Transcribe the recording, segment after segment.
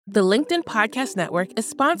The LinkedIn Podcast Network is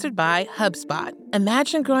sponsored by HubSpot.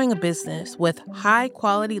 Imagine growing a business with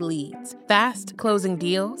high-quality leads, fast closing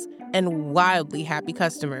deals, and wildly happy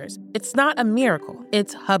customers. It's not a miracle,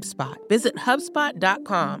 it's HubSpot. Visit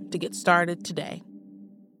HubSpot.com to get started today.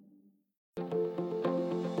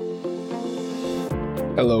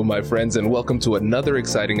 Hello, my friends, and welcome to another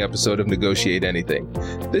exciting episode of Negotiate Anything.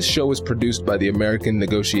 This show is produced by the American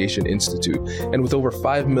Negotiation Institute, and with over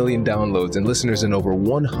 5 million downloads and listeners in over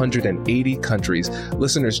 180 countries,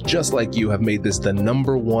 listeners just like you have made this the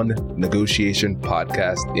 #1 negotiation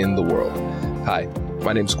podcast in the world. Hi,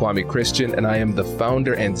 my name is Kwame Christian, and I am the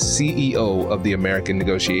founder and CEO of the American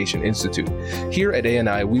Negotiation Institute. Here at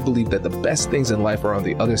ANI, we believe that the best things in life are on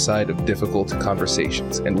the other side of difficult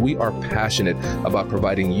conversations, and we are passionate about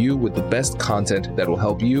providing you with the best content that will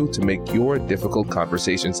help you to make your difficult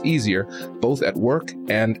conversations easier, both at work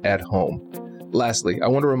and at home. Lastly, I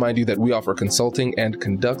want to remind you that we offer consulting and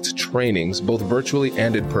conduct trainings, both virtually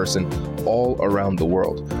and in person, all around the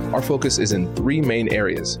world. Our focus is in 3 main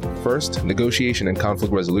areas. First, negotiation and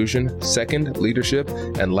conflict resolution. Second, leadership.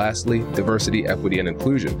 And lastly, diversity, equity, and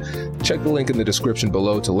inclusion. Check the link in the description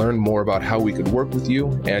below to learn more about how we could work with you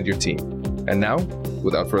and your team. And now,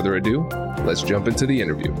 without further ado, let's jump into the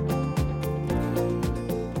interview.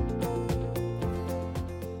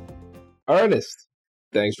 Ernest,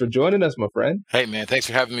 thanks for joining us, my friend. Hey, man, thanks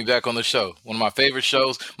for having me back on the show. One of my favorite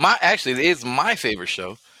shows. It is my favorite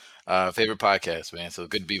show, favorite podcast, man. So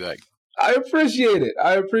good to be back. I appreciate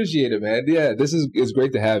it, man. Yeah, it's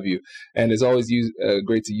great to have you. And it's always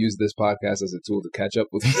great to use this podcast as a tool to catch up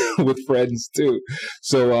with with friends, too.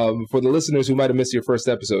 So for the listeners who might have missed your first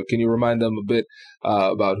episode, can you remind them a bit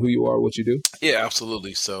about who you are, what you do? Yeah,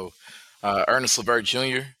 absolutely. So Ernest LeVert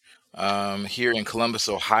Jr., here in Columbus,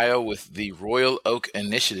 Ohio, with the Royal Oak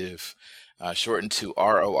Initiative, shortened to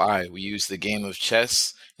ROI. We use the game of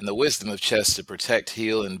chess and the wisdom of chess to protect,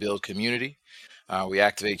 heal, and build community. We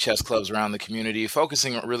activate chess clubs around the community,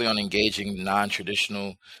 focusing really on engaging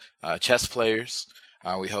non-traditional chess players.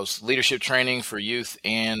 We host leadership training for youth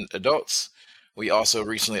and adults. We also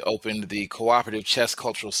recently opened the Cooperative Chess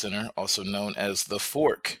Cultural Center, also known as The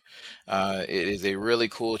Fork. It is a really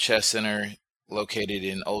cool chess center located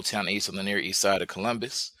in Old Town East on the Near East Side of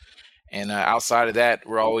Columbus. And outside of that,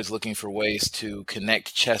 we're always looking for ways to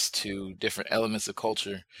connect chess to different elements of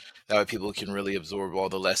culture. That way people can really absorb all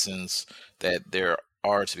the lessons that there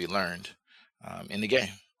are to be learned in the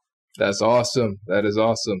game. That's awesome. That is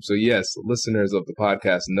awesome. So yes, listeners of the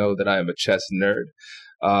podcast know that I am a chess nerd.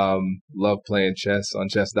 Love playing chess on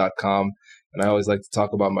chess.com. And I always like to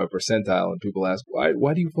talk about my percentile, and people ask, why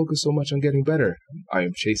do you focus so much on getting better? I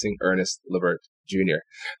am chasing Ernest LeVert Jr.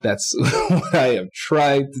 That's what I am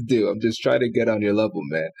trying to do. I'm just trying to get on your level,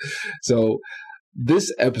 man. So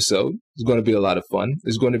this episode is going to be a lot of fun.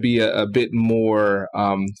 It's going to be a bit more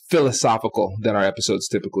philosophical than our episodes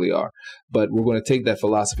typically are. But we're going to take that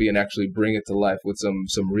philosophy and actually bring it to life with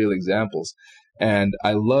some real examples. And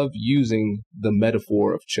I love using the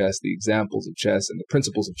metaphor of chess, the examples of chess, and the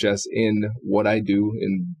principles of chess in what I do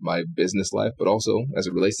in my business life, but also as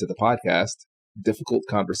it relates to the podcast, difficult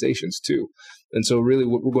conversations too. And so really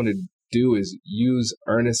what we're going to do is use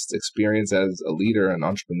Ernest's experience as a leader, an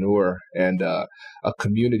entrepreneur, and a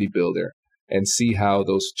community builder, and see how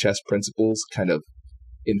those chess principles kind of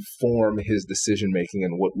inform his decision making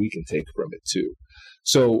and what we can take from it too.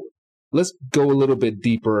 So let's go a little bit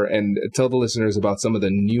deeper and tell the listeners about some of the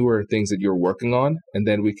newer things that you're working on, and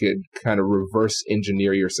then we could kind of reverse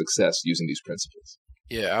engineer your success using these principles.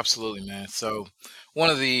 Yeah, absolutely, man. So one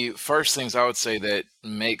of the first things I would say that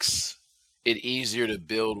makes it easier to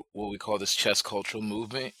build what we call this chess cultural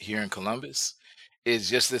movement here in Columbus is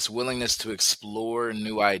just this willingness to explore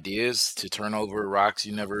new ideas, to turn over rocks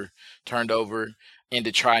you never turned over, and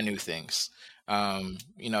to try new things.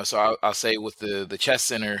 So I'll say with the chess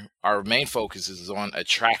center, our main focus is on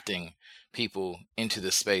attracting people into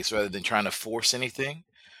the space rather than trying to force anything.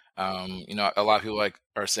 A lot of people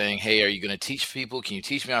are saying, "Hey, are you going to teach people? Can you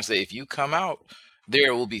teach me?" I say, if you come out,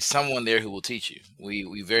 there will be someone there who will teach you.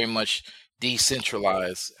 We very much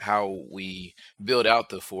decentralize how we build out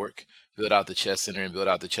the fork, build out the chess center, and build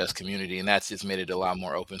out the chess community, and that's just made it a lot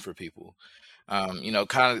more open for people.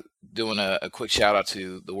 Kind of doing a quick shout out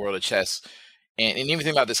to the world of chess. And even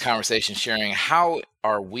think about this conversation, sharing how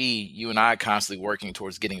are you and I, constantly working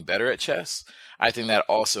towards getting better at chess. I think that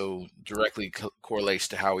also directly correlates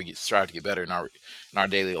to how we strive to get better in our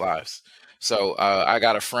daily lives. So I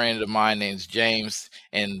got a friend of mine named James,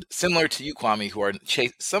 and similar to you, Kwame, who are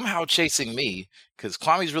somehow chasing me, because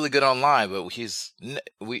Kwame's really good online, but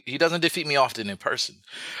he doesn't defeat me often in person.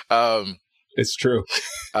 It's true.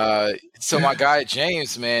 So my guy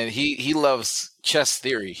James, man, he loves chess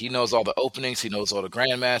theory. He knows all the openings, he knows all the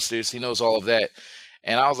grandmasters, he knows all of that.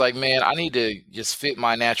 And I was like, man, I need to just fit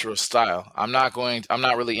my natural style. I'm not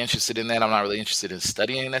really interested in that. I'm not really interested in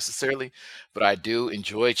studying necessarily, but I do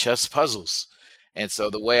enjoy chess puzzles. And so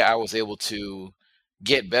the way I was able to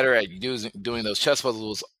get better at doing those chess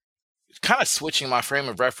puzzles was kind of switching my frame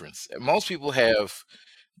of reference. Most people have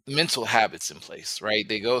mental habits in place, right?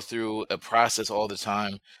 They go through a process all the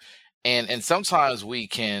time, and sometimes we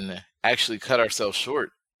can actually sell ourselves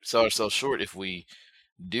short if we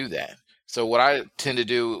do that. So what I tend to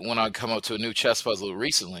do when I come up to a new chess puzzle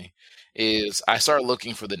recently is I start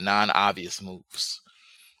looking for the non-obvious moves.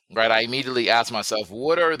 Right? I immediately ask myself,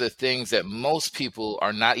 what are the things that most people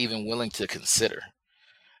are not even willing to consider?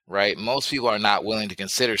 Right? Most people are not willing to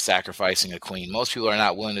consider sacrificing a queen. Most people are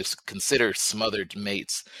not willing to consider smothered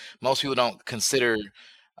mates. Most people don't consider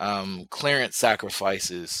clearance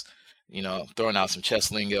sacrifices, throwing out some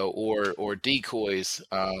chess lingo or decoys.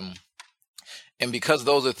 And because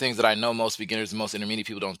those are things that I know most beginners and most intermediate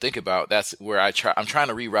people don't think about, that's where I'm trying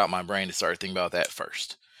to reroute my brain to start thinking about that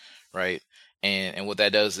first, right? And what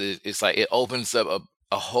that does is it's like it opens up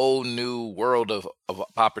a whole new world of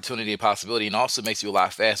opportunity and possibility, and also makes you a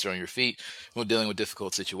lot faster on your feet when dealing with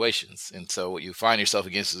difficult situations. And so what you find yourself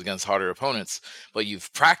against is against harder opponents, but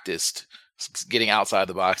you've practiced getting outside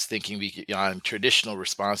the box, thinking beyond traditional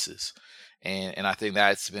responses. And I think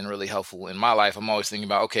that's been really helpful in my life. I'm always thinking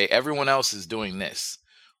about, okay, everyone else is doing this.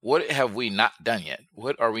 What have we not done yet?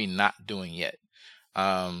 What are we not doing yet?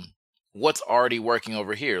 What's already working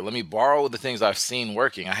over here? Let me borrow the things I've seen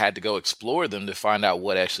working. I had to go explore them to find out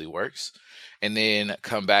what actually works, and then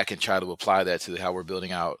come back and try to apply that to how we're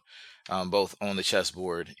building out both on the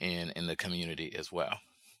chessboard and in the community as well.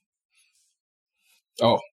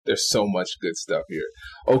 Oh, there's so much good stuff here.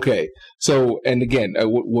 Okay, so, and again,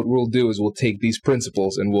 what we'll do is we'll take these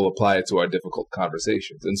principles and we'll apply it to our difficult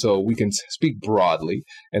conversations. And so we can speak broadly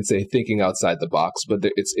and say thinking outside the box, but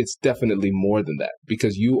it's definitely more than that,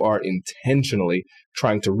 because you are intentionally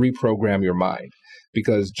trying to reprogram your mind.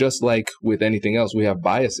 Because just like with anything else, we have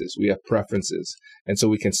biases, we have preferences. And so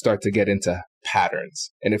we can start to get into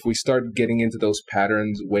patterns. And if we start getting into those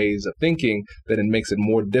patterns, ways of thinking, then it makes it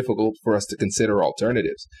more difficult for us to consider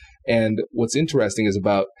alternatives. And what's interesting is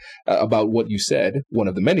about what you said, one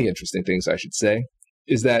of the many interesting things I should say,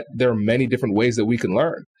 is that there are many different ways that we can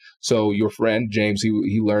learn. So your friend, James,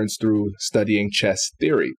 he learns through studying chess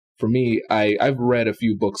theory. For me, I've read a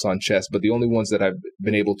few books on chess, but the only ones that I've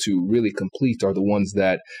been able to really complete are the ones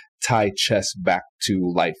that tie chess back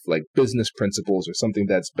to life, like business principles or something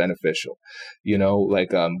that's beneficial.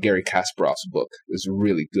 Like Gary Kasparov's book is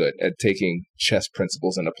really good at taking chess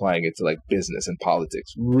principles and applying it to like business and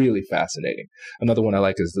politics. Really fascinating. Another one I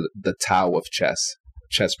like is the Tao of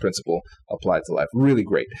chess principle applied to life. Really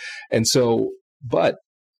great. And so, but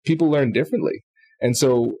people learn differently. And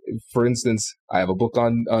so, for instance, I have a book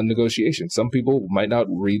on negotiation. Some people might not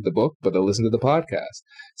read the book, but they'll listen to the podcast.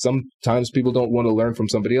 Sometimes people don't want to learn from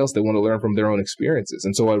somebody else. They want to learn from their own experiences.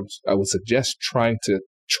 And so I would suggest trying to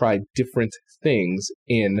try different things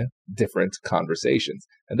in different conversations.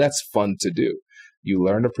 And that's fun to do. You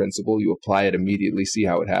learn a principle, you apply it immediately, see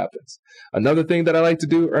how it happens. Another thing that I like to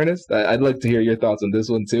do, Ernest, I'd like to hear your thoughts on this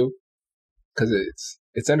one too, because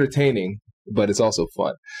it's entertaining, but it's also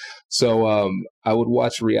fun. So I would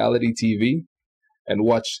watch reality TV and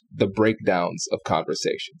watch the breakdowns of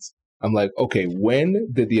conversations. I'm like, okay, when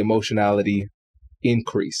did the emotionality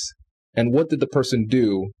increase? And what did the person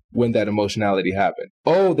do when that emotionality happened?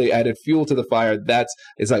 Oh, they added fuel to the fire.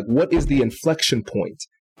 It's like, what is the inflection point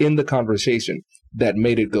in the conversation that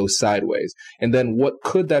made it go sideways? And then what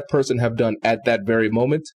could that person have done at that very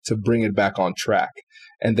moment to bring it back on track?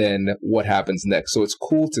 And then what happens next? So it's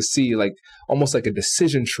cool to see like almost like a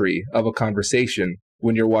decision tree of a conversation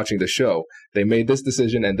when you're watching the show. They made this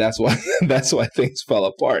decision and that's why things fell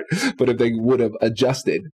apart. But if they would have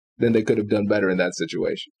adjusted, then they could have done better in that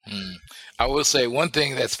situation. I will say one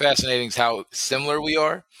thing that's fascinating is how similar we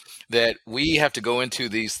are, that we have to go into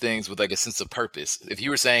these things with like a sense of purpose. If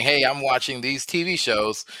you were saying, hey, I'm watching these TV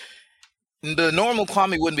shows, the normal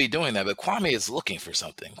Kwame wouldn't be doing that, but Kwame is looking for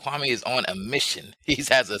something. Kwame is on a mission. He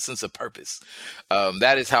has a sense of purpose.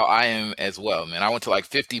 That is how I am as well, man. I went to like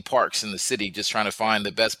 50 parks in the city just trying to find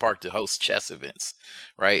the best park to host chess events,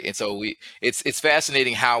 right? And so it's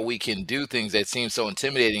fascinating how we can do things that seem so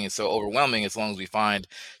intimidating and so overwhelming as long as we find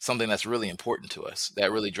something that's really important to us,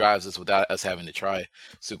 that really drives us without us having to try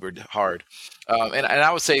super hard. And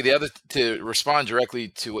I would say the other, to respond directly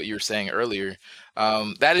to what you were saying earlier,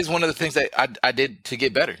 That is one of the things that I did to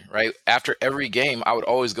get better, right? After every game, I would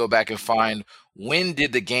always go back and find, when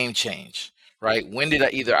did the game change, right? When did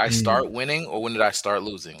I Mm. start winning, or when did I start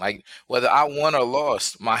losing? Like, whether I won or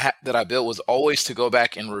lost, my hack that I built was always to go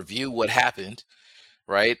back and review what happened,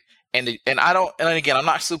 right? And I don't, and again, I'm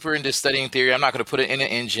not super into studying theory. I'm not going to put it in an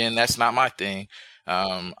engine. That's not my thing.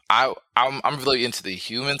 I'm really into the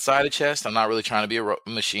human side of chess. I'm not really trying to be a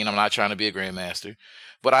machine. I'm not trying to be a grandmaster,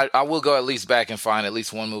 but I will go at least back and find at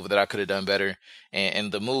least one move that I could have done better,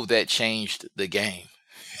 and the move that changed the game.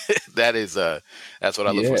 That is that's what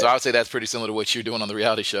I look for. Yeah, So I would say that's pretty similar to what you're doing on the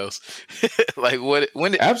reality shows. Like,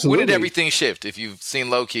 when did absolutely. everything shift? If you've seen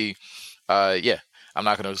Loki, yeah, I'm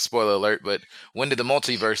not going to spoiler alert, but when did the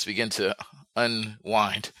multiverse begin to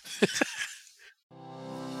unwind?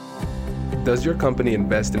 Does your company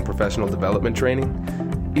invest in professional development training?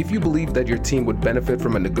 If you believe that your team would benefit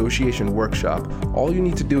from a negotiation workshop, all you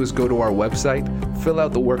need to do is go to our website, fill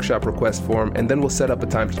out the workshop request form, and then we'll set up a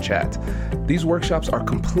time to chat. These workshops are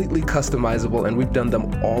completely customizable, and we've done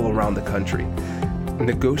them all around the country.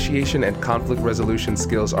 Negotiation and conflict resolution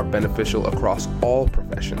skills are beneficial across all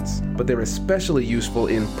professions, but they're especially useful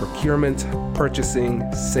in procurement,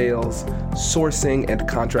 purchasing, sales, sourcing, and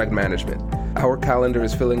contract management. Our calendar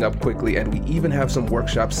is filling up quickly, and we even have some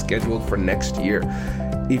workshops scheduled for next year.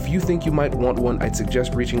 If you think you might want one, I'd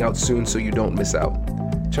suggest reaching out soon so you don't miss out.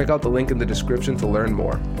 Check out the link in the description to learn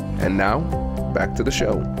more. And now, back to the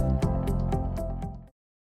show.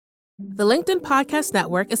 The LinkedIn Podcast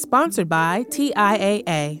Network is sponsored by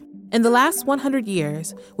TIAA. In the last 100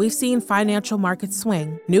 years, we've seen financial markets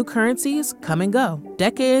swing, new currencies come and go,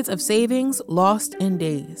 decades of savings lost in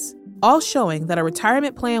days, all showing that a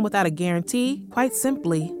retirement plan without a guarantee, quite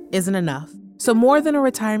simply, isn't enough. So more than a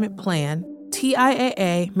retirement plan,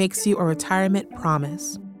 TIAA makes you a retirement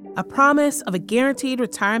promise. A promise of a guaranteed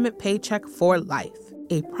retirement paycheck for life.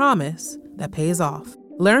 A promise that pays off.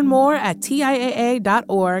 Learn more at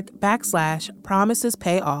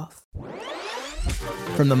TIAA.org/promisespayoff.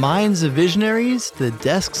 From the minds of visionaries to the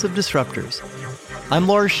desks of disruptors, I'm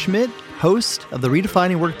Lars Schmidt, host of the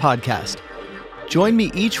Redefining Work podcast. Join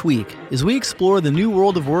me each week as we explore the new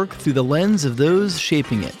world of work through the lens of those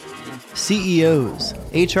shaping it. CEOs,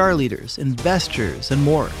 HR leaders, investors, and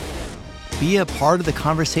more. Be a part of the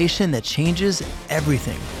conversation that changes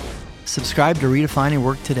everything. Subscribe to Redefining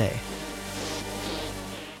Work today.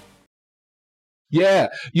 Yeah,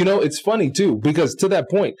 it's funny too, because to that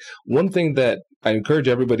point, one thing that I encourage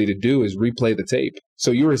everybody to do is replay the tape.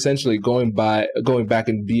 So you're essentially going back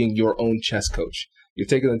and being your own chess coach. You're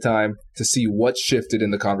taking the time to see what shifted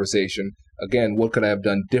in the conversation. Again, what could I have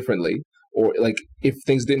done differently? Or like, if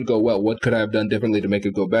things didn't go well, what could I have done differently to make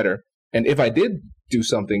it go better? And if I did do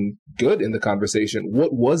something good in the conversation,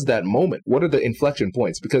 what was that moment? What are the inflection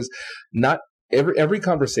points? Because not every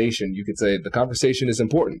conversation, you could say the conversation is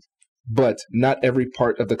important, but not every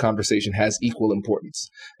part of the conversation has equal importance.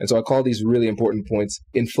 And so I call these really important points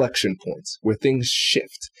inflection points, where things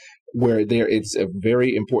shift, where it's a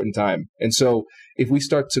very important time. And so if we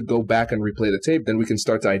start to go back and replay the tape, then we can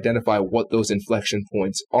start to identify what those inflection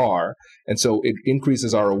points are. And so it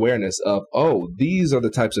increases our awareness of, oh, these are the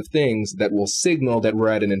types of things that will signal that we're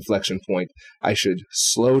at an inflection point. I should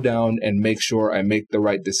slow down and make sure I make the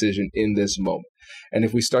right decision in this moment. And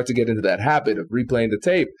if we start to get into that habit of replaying the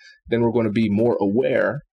tape, then we're going to be more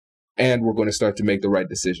aware, and we're going to start to make the right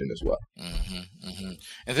decision as well.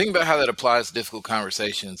 And think about how that applies to difficult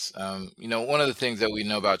conversations. One of the things that we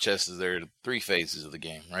know about chess is there are three phases of the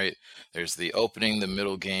game, right? There's the opening, the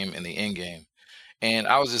middle game, and the end game. And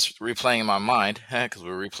I was just replaying in my mind, because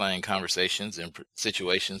we're replaying conversations and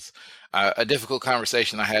situations, a difficult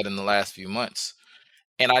conversation I had in the last few months.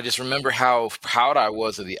 And I just remember how proud I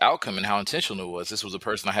was of the outcome and how intentional it was. This was a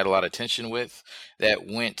person I had a lot of tension with that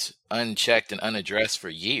went unchecked and unaddressed for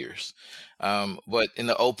years. But in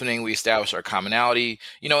the opening, we established our commonality.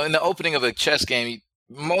 In the opening of a chess game,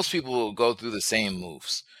 most people will go through the same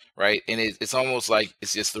moves, right? And it's almost like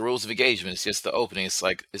it's just the rules of engagement. It's just the opening. It's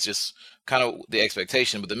just kind of the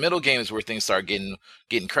expectation. But the middle game is where things start getting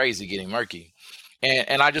crazy, getting murky.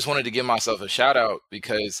 And I just wanted to give myself a shout out,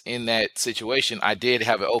 because in that situation, I did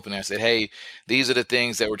have an opening. I said, hey, these are the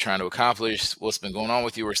things that we're trying to accomplish. What's been going on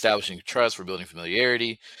with you? We're establishing trust. We're building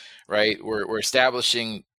familiarity, right? We're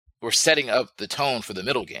setting up the tone for the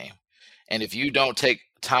middle game. And if you don't take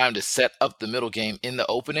time to set up the middle game in the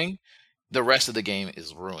opening, the rest of the game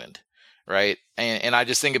is ruined, right? And I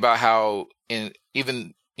just think about how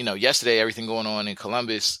yesterday, everything going on in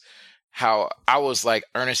Columbus, how I was like,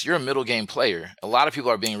 Ernest, you're a middle game player. A lot of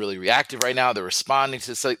people are being really reactive right now. They're responding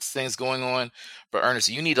to things going on. But Ernest,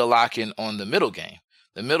 you need to lock in on the middle game.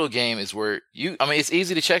 The middle game is where it's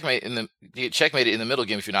easy to checkmate in the middle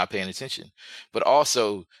game if you're not paying attention. But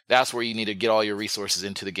also, that's where you need to get all your resources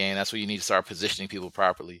into the game. That's where you need to start positioning people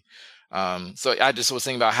properly. So I just was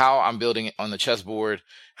thinking about how I'm building on the chessboard,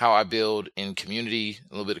 how I build in community,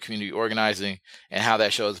 a little bit of community organizing, and how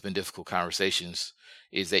that shows up in difficult conversations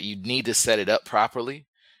is that you need to set it up properly,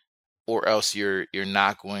 or else you're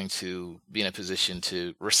not going to be in a position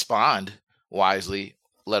to respond wisely,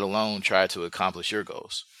 let alone try to accomplish your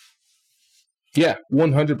goals. Yeah,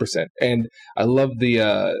 100%. And I love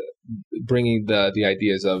the bringing the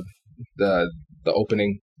ideas of the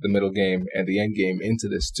opening, the middle game, and the end game into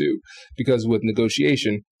this too. Because with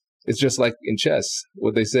negotiation, it's just like in chess.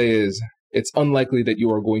 What they say is it's unlikely that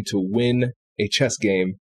you are going to win a chess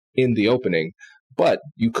game in the opening, but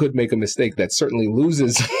you could make a mistake that certainly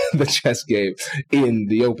loses the chess game in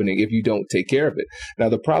the opening if you don't take care of it. Now,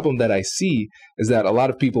 the problem that I see is that a lot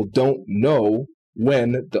of people don't know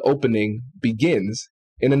when the opening begins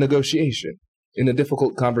in a negotiation, in a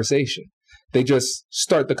difficult conversation. They just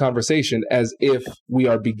start the conversation as if we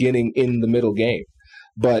are beginning in the middle game.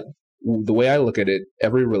 But the way I look at it,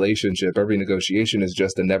 every relationship, every negotiation is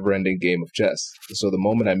just a never-ending game of chess. So the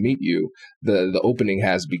moment I meet you, the opening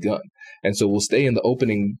has begun. And so we'll stay in the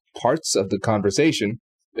opening parts of the conversation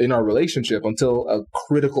in our relationship until a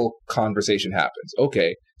critical conversation happens.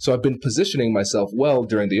 Okay, so I've been positioning myself well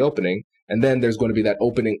during the opening, and then there's going to be that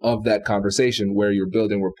opening of that conversation where you're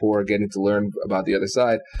building rapport, getting to learn about the other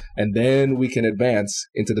side, and then we can advance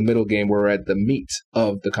into the middle game where we're at the meat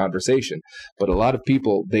of the conversation. But a lot of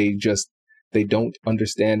people, they don't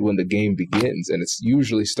understand when the game begins, and it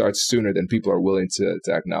usually starts sooner than people are willing to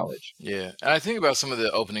acknowledge. Yeah, and I think about some of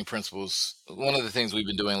the opening principles. One of the things we've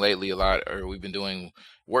been doing lately a lot, or we've been doing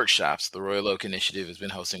workshops. The Royal Oak Initiative has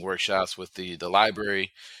been hosting workshops with the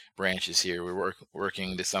library branches here. We're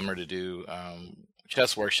working this summer to do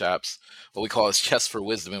chess workshops, what we call is Chess for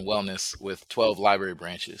Wisdom and Wellness, with 12 library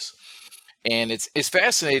branches. And it's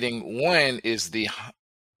fascinating. One is the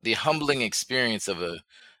humbling experience of an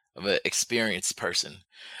experienced person.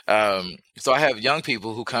 So I have young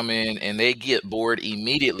people who come in and they get bored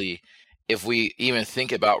immediately if we even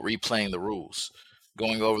think about replaying the rules,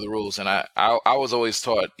 going over the rules. And I was always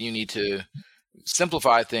taught you need to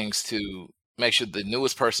simplify things to make sure the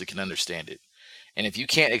newest person can understand it. And if you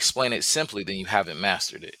can't explain it simply, then you haven't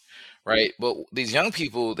mastered it, right? But these young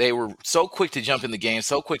people, they were so quick to jump in the game,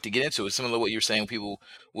 so quick to get into it, similar to what you're saying, people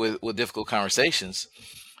with difficult conversations.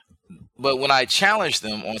 But when I challenge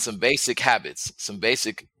them on some basic habits, some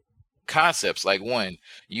basic concepts, like one,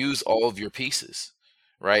 use all of your pieces,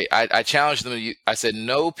 right? I challenged them. I said,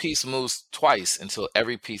 no piece moves twice until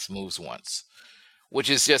every piece moves once,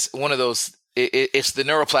 which is just one of those. It's the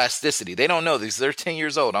neuroplasticity. They don't know this. They're 10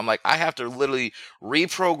 years old. I'm like, I have to literally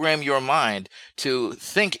reprogram your mind to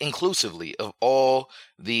think inclusively of all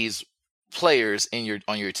these players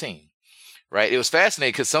on your team. Right. It was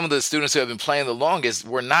fascinating because some of the students who have been playing the longest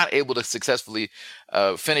were not able to successfully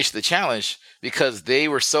finish the challenge because they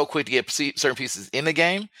were so quick to get certain pieces in the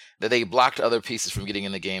game that they blocked other pieces from getting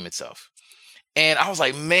in the game itself. And I was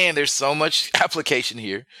like, man, there's so much application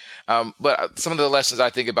here. But some of the lessons I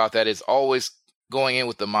think about that is always going in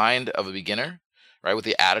with the mind of a beginner, right? With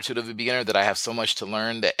the attitude of a beginner, that I have so much to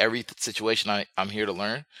learn, that every situation I'm here to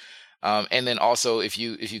learn. And then also, if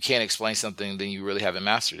you can't explain something, then you really haven't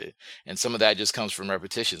mastered it. And some of that just comes from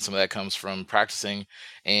repetition. Some of that comes from practicing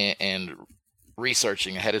and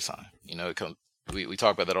researching ahead of time. You know, we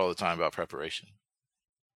talk about that all the time about preparation.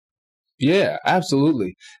 Yeah,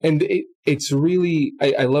 absolutely. And it's really,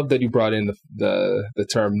 I love that you brought in the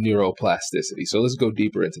term neuroplasticity. So let's go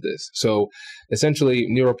deeper into this. So essentially,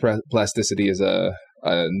 neuroplasticity is a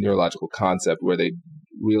neurological concept where they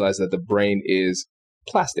realize that the brain is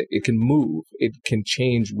plastic. It can move. It can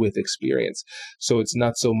change with experience. So it's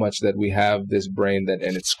not so much that we have this brain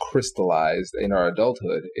and it's crystallized in our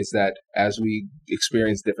adulthood. It's that as we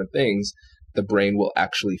experience different things, the brain will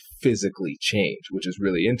actually physically change, which is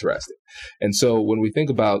really interesting. And so when we think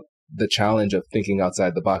about the challenge of thinking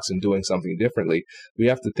outside the box and doing something differently, we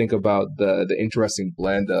have to think about the interesting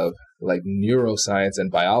blend of like neuroscience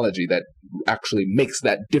and biology that actually makes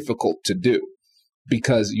that difficult to do.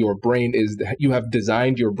 Because your brain you have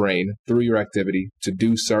designed your brain through your activity to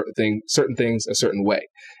do certain things a certain way.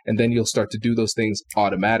 And then you'll start to do those things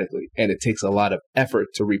automatically. And it takes a lot of effort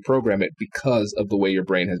to reprogram it because of the way your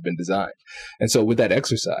brain has been designed. And so with that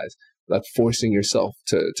exercise, like forcing yourself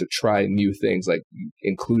to try new things, like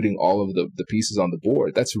including all of the pieces on the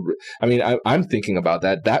board, I'm thinking about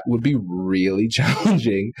that. That would be really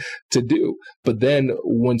challenging to do. But then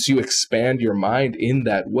once you expand your mind in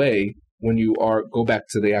that way, when you go back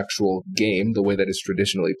to the actual game, the way that it's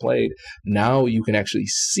traditionally played, now you can actually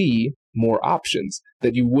see more options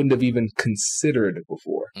that you wouldn't have even considered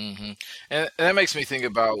before. Mm-hmm. And that makes me think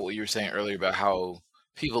about what you were saying earlier about how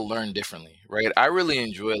people learn differently, right? I really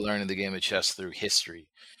enjoy learning the game of chess through history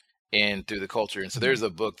and through the culture. And so there's a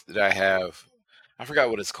book that I have, I forgot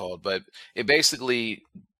what it's called, but it basically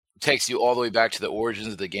takes you all the way back to the origins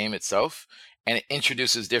of the game itself, and it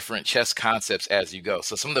introduces different chess concepts as you go.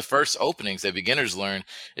 So some of the first openings that beginners learn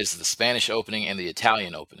is the Spanish opening and the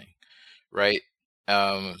Italian opening, right?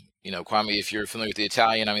 Kwame, if you're familiar with the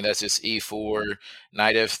Italian, I mean, that's just E4,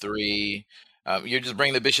 knight F3. You're just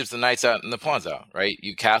bringing the bishops, the knights out, and the pawns out, right?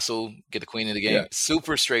 You castle, get the queen in the game. Yeah.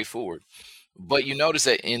 Super straightforward. But you notice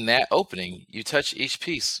that in that opening, you touch each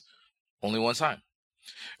piece only one time,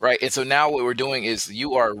 right? And so now what we're doing is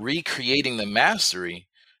you are recreating the mastery,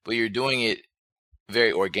 but you're doing it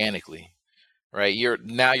very organically, right? You're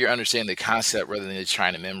understanding the concept rather than just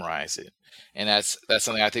trying to memorize it. And that's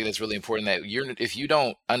something I think that's really important, that if you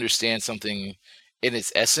don't understand something in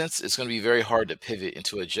its essence, it's going to be very hard to pivot and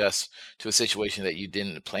to adjust to a situation that you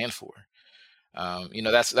didn't plan for.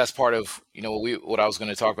 That's part of, what I was going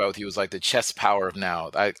to talk about with you was like the chess power of now.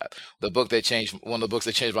 One of the books that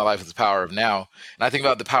changed my life is The Power of Now. And I think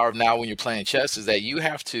about the power of now when you're playing chess is that you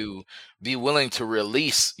have to be willing to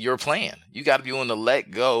release your plan. You got to be willing to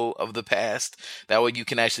let go of the past. That way you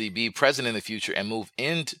can actually be present in the future and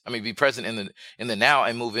be present in the now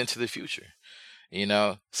and move into the future.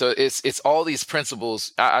 So it's all these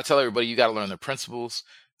principles. I tell everybody, you got to learn the principles.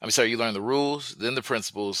 You learn the rules, then the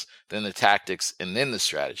principles, then the tactics, and then the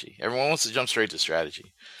strategy. Everyone wants to jump straight to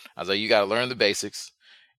strategy. I was like, you got to learn the basics,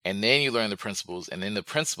 and then you learn the principles, and then the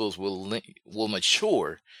principles will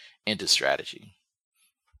mature into strategy.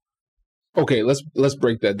 Okay, let's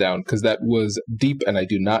break that down, because that was deep, and I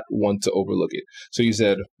do not want to overlook it. So you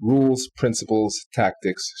said rules, principles,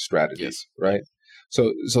 tactics, strategies, yes. Right?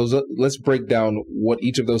 So let's break down what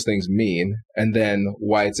each of those things mean, and then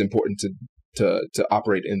why it's important to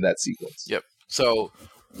operate in that sequence. Yep. So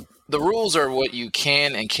the rules are what you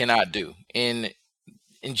can and cannot do. In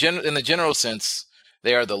the general sense,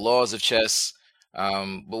 they are the laws of chess.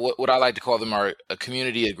 But what I like to call them are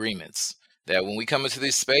community agreements. That when we come into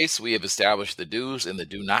this space, we have established the do's and the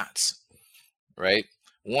do nots. Right?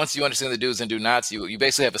 Once you understand the do's and do nots, you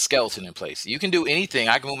basically have a skeleton in place. You can do anything.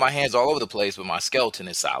 I can move my hands all over the place, but my skeleton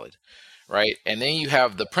is solid. Right? And then you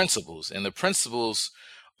have the principles, and the principles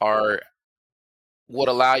are what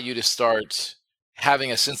allow you to start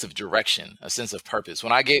having a sense of direction, a sense of purpose.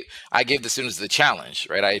 When I gave the students the challenge,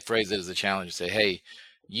 right? I phrase it as a challenge, say, hey,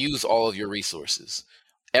 use all of your resources.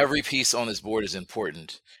 Every piece on this board is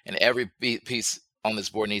important, and every piece on this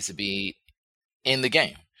board needs to be in the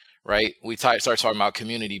game, right? We start talking about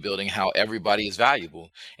community building, how everybody is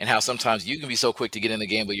valuable, and how sometimes you can be so quick to get in the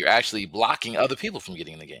game, but you're actually blocking other people from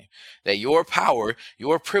getting in the game. That your power,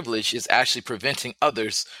 your privilege is actually preventing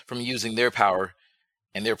others from using their power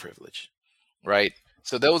and their privilege, right?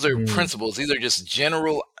 So those are principles. These are just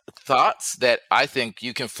general thoughts that I think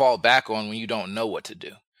you can fall back on when you don't know what to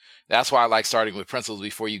do. That's why I like starting with principles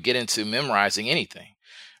before you get into memorizing anything,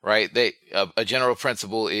 right? A general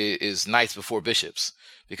principle is knights before bishops,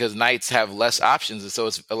 because knights have less options, and so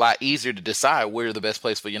it's a lot easier to decide where the best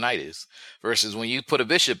place for your knight is. Versus when you put a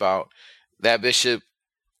bishop out, that bishop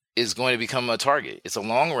is going to become a target. It's a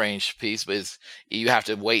long range piece, but you have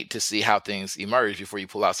to wait to see how things emerge before you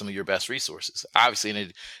pull out some of your best resources. Obviously, in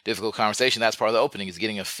a difficult conversation, that's part of the opening, is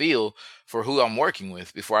getting a feel for who I'm working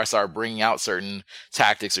with before I start bringing out certain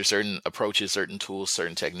tactics or certain approaches, certain tools,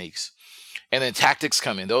 certain techniques. And then tactics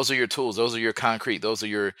come in. Those are your tools. Those are your concrete. Those are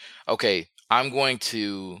your, okay, I'm going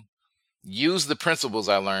to use the principles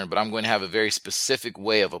I learned, but I'm going to have a very specific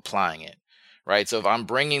way of applying it. Right. So if I'm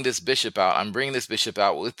bringing this bishop out, I'm bringing this bishop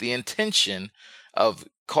out with the intention of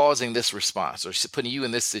causing this response or putting you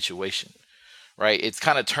in this situation. Right. It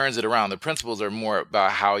kind of turns it around. The principles are more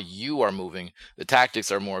about how you are moving. The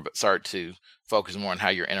tactics are more start to focus more on how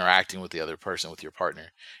you're interacting with the other person, with your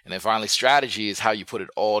partner. And then finally, strategy is how you put it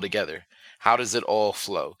all together. How does it all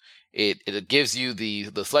flow? It gives you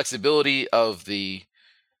the flexibility of the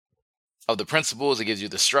principles, it gives you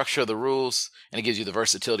the structure of the rules, and it gives you the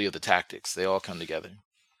versatility of the tactics. They all come together.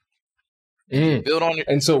 Build on your.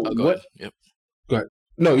 And so what? Ahead. Yep. Go ahead.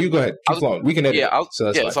 No, you go ahead. Keep flowing. We can edit. Yeah, so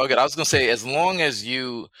that's fine. It's all good. I was gonna say, as long as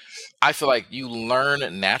I feel like you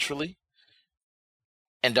learn naturally,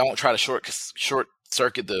 and don't try to short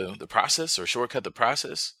circuit the process or shortcut the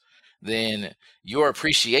process, then your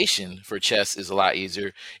appreciation for chess is a lot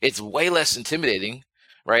easier. It's way less intimidating.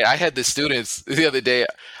 Right, I had the students the other day.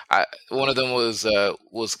 One of them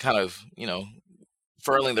was kind of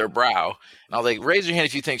furling their brow. And I was like, raise your hand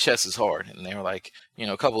if you think chess is hard. And they were like,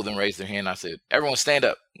 a couple of them raised their hand. I said, everyone stand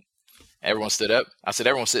up. Everyone stood up. I said,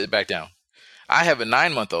 everyone sit back down. I have a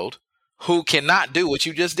 9-month-old who cannot do what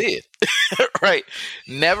you just did, right?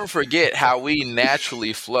 Never forget how we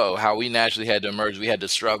naturally flow, how we naturally had to emerge. We had to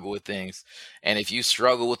struggle with things. And if you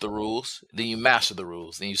struggle with the rules, then you master the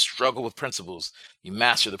rules. Then you struggle with principles, you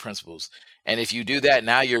master the principles. And if you do that,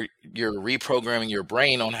 now you're reprogramming your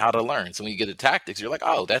brain on how to learn. So when you get to tactics, you're like,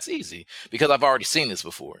 oh, that's easy because I've already seen this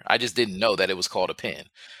before. I just didn't know that it was called a pen.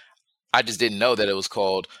 I just didn't know that it was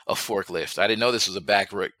called a forklift. I didn't know this was a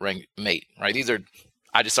back ring mate, right?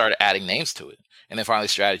 I just started adding names to it. And then finally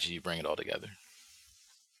strategy, you bring it all together.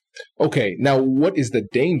 Okay, now what is the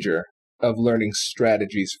danger of learning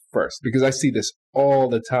strategies first? Because I see this all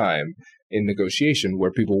the time in negotiation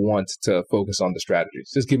where people want to focus on the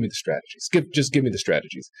strategies. Just give me the strategies. Just give me the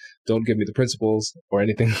strategies. Don't give me the principles or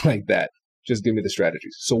anything like that. Just give me the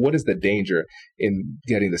strategies. So what is the danger in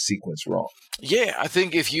getting the sequence wrong? Yeah, I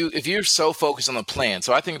think if you're so focused on the plan,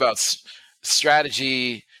 so I think about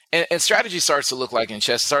strategy, and strategy starts to look like in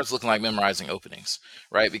chess, starts looking like memorizing openings,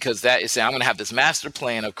 right? Because that is saying, I'm going to have this master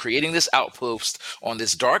plan of creating this outpost on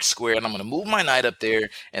this dark square, and I'm going to move my knight up there,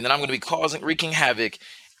 and then I'm going to be wreaking havoc.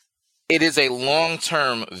 It is a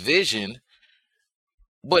long-term vision,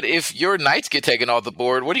 but if your knights get taken off the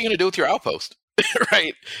board, what are you going to do with your outpost?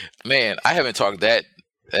 Right, man, I haven't talked that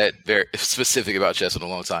very specific about chess in a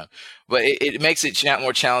long time, but it makes it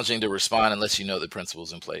more challenging to respond unless you know the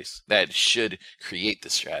principles in place that should create the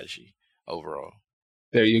strategy overall.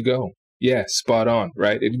 There you go. Yeah, spot on,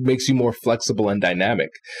 right? It makes you more flexible and dynamic.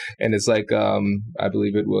 And it's like, I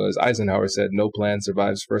believe it was Eisenhower said, no plan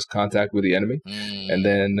survives first contact with the enemy. And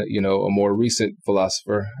then, a more recent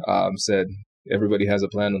philosopher said, everybody has a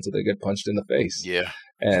plan until they get punched in the face. Yeah.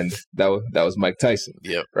 And that was Mike Tyson.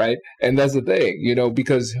 Yep. Right. And that's the thing,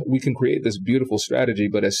 because we can create this beautiful strategy,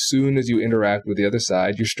 but as soon as you interact with the other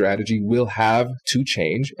side, your strategy will have to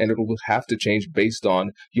change, and it will have to change based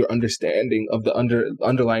on your understanding of the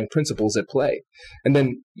underlying principles at play. And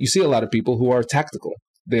then you see a lot of people who are tactical.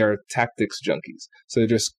 They are tactics junkies. So they're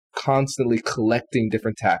just constantly collecting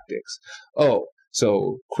different tactics. Oh,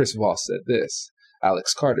 so Chris Voss said this.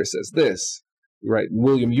 Alex Carter says this. Right,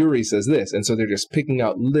 William Ury says this, and so they're just picking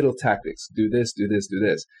out little tactics. Do this, do this, do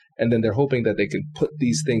this, and then they're hoping that they can put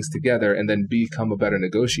these things together and then become a better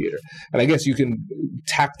negotiator. And I guess you can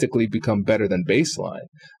tactically become better than baseline,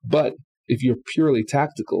 but if you're purely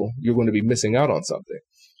tactical, you're going to be missing out on something.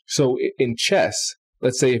 So in chess,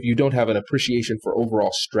 let's say if you don't have an appreciation for overall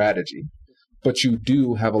strategy, but you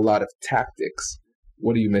do have a lot of tactics,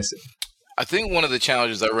 what are you missing? I think one of the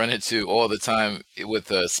challenges I run into all the time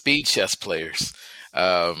with speed chess players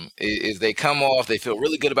is they come off, they feel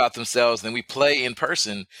really good about themselves, then we play in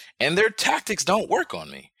person, and their tactics don't work on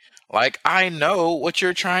me. Like, I know what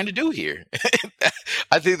you're trying to do here.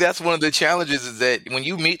 I think that's one of the challenges is that when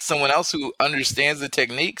you meet someone else who understands the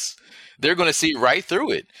techniques, they're going to see right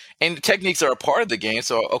through it. And the techniques are a part of the game.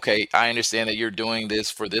 So, okay, I understand that you're doing this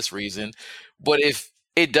for this reason. But if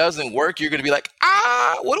it doesn't work, you're going to be like,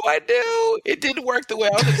 what do I do? It didn't work the way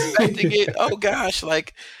I was expecting it. Oh gosh.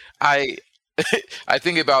 Like I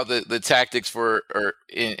think about the tactics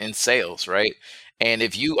in sales, right? And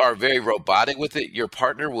if you are very robotic with it, your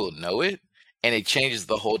partner will know it, and it changes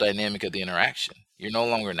the whole dynamic of the interaction. You're no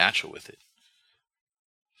longer natural with it.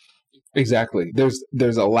 Exactly.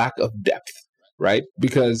 There's a lack of depth, right?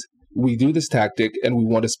 Because we do this tactic and we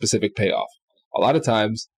want a specific payoff. A lot of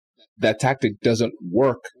times that tactic doesn't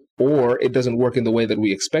work, or it doesn't work in the way that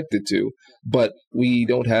we expect it to, but we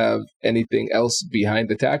don't have anything else behind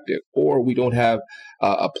the tactic, or we don't have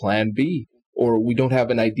a plan B, or we don't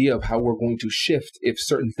have an idea of how we're going to shift if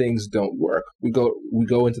certain things don't work. We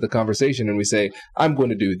go into the conversation and we say, I'm going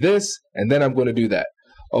to do this, and then I'm going to do that.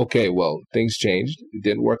 Okay, well, things changed. It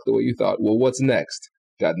didn't work the way you thought. Well, what's next?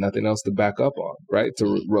 Got nothing else to back up on, right?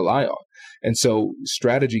 To rely on. And so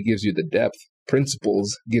strategy gives you the depth.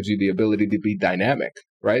 Principles gives you the ability to be dynamic,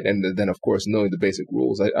 right? And then, of course, knowing the basic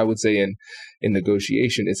rules. I would say in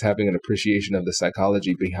negotiation, it's having an appreciation of the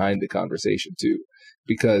psychology behind the conversation too,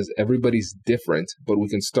 because everybody's different, but we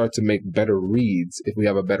can start to make better reads if we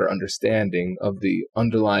have a better understanding of the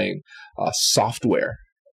underlying software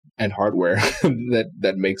and hardware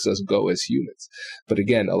that makes us go as humans. But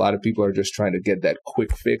again, a lot of people are just trying to get that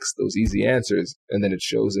quick fix, those easy answers, and then it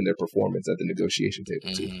shows in their performance at the negotiation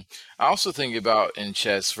table too. I also think about in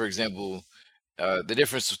chess, for example, the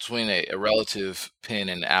difference between a relative pin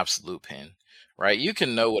and an absolute pin, right? You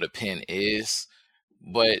can know what a pin is,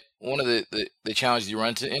 but one of the challenges you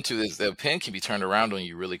run into is that a pin can be turned around on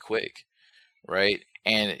you really quick, right?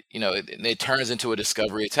 And it turns into a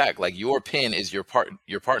discovery attack. Like your pin is your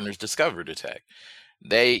partner's discovered attack.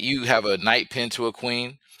 You have a knight pinned to a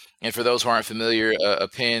queen. And for those who aren't familiar, a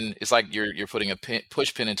pin, it's like you're putting a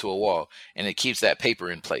push pin into a wall, and it keeps that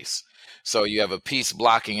paper in place. So you have a piece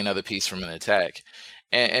blocking another piece from an attack.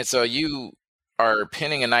 And so you are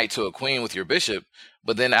pinning a knight to a queen with your bishop,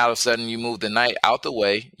 but then all of a sudden you move the knight out the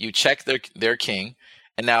way, you check their king,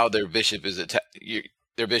 and now their bishop is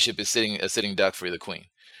sitting a sitting duck for the queen,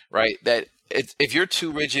 right? That if you're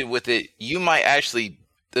too rigid with it, you might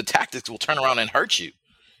the tactics will turn around and hurt you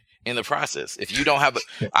in the process. If you don't have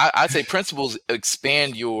I'd say principles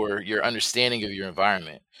expand your understanding of your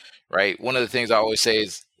environment, right? One of the things I always say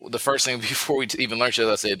is the first thing before we even learn chess,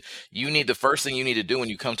 I said, the first thing you need to do when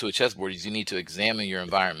you come to a chessboard is you need to examine your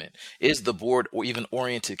environment. Is the board or even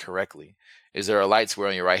oriented correctly? Is there a light square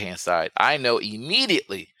on your right-hand side? I know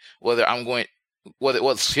immediately what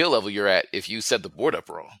skill level you're at if you set the board up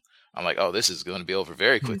wrong. I'm like, oh, this is going to be over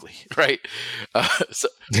very quickly, right? So,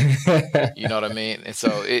 you know what I mean? And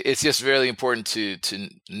so it's just really important to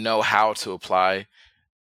know how to apply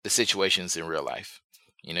the situations in real life.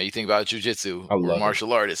 You think about jiu-jitsu or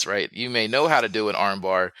martial artists, right? You may know how to do an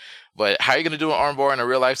armbar, but how are you going to do an armbar in a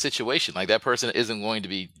real life situation? Like that person isn't going to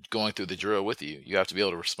be going through the drill with you. You have to be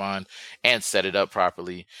able to respond and set it up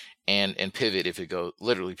properly and pivot if it goes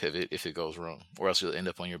wrong, or else you'll end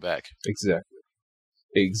up on your back.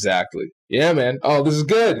 Exactly. Yeah, man. Oh, this is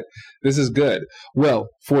good. This is good. Well,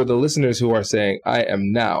 for the listeners who are saying, I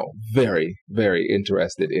am now very, very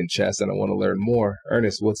interested in chess and I want to learn more,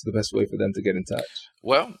 Ernest, what's the best way for them to get in touch?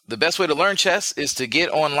 Well, the best way to learn chess is to get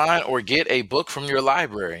online or get a book from your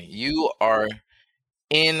library. You are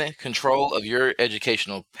in control of your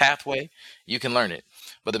educational pathway. You can learn it.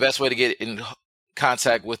 But the best way to get in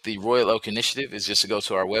contact with the Royal Oak Initiative is just to go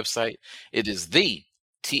to our website. It is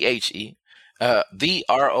theroichess.org.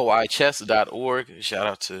 Shout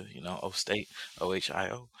out to, O State,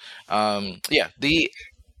 OHIO. The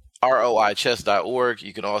roichess.org.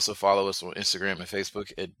 You can also follow us on Instagram and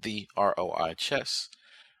Facebook at the ROI Chess.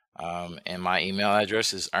 And my email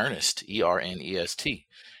address is Ernest, ERNEST,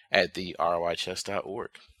 at the roichess.org.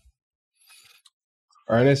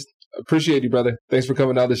 Ernest, appreciate you, brother. Thanks for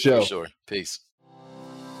coming on the show. For sure. Peace.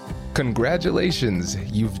 Congratulations!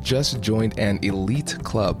 You've just joined an elite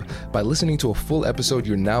club. By listening to a full episode,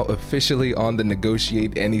 you're now officially on the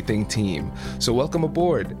Negotiate Anything team. So welcome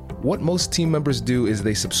aboard. What most team members do is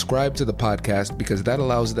they subscribe to the podcast because that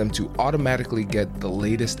allows them to automatically get the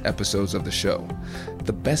latest episodes of the show.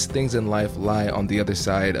 The best things in life lie on the other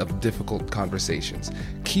side of difficult conversations.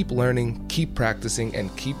 Keep learning, keep practicing,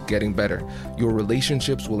 and keep getting better. Your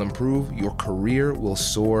relationships will improve, your career will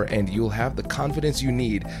soar, and you'll have the confidence you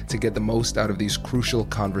need to get the most out of these crucial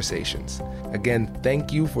conversations. Again,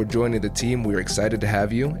 thank you for joining the team. We're excited to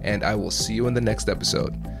have you, and I will see you in the next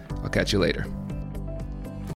episode. I'll catch you later.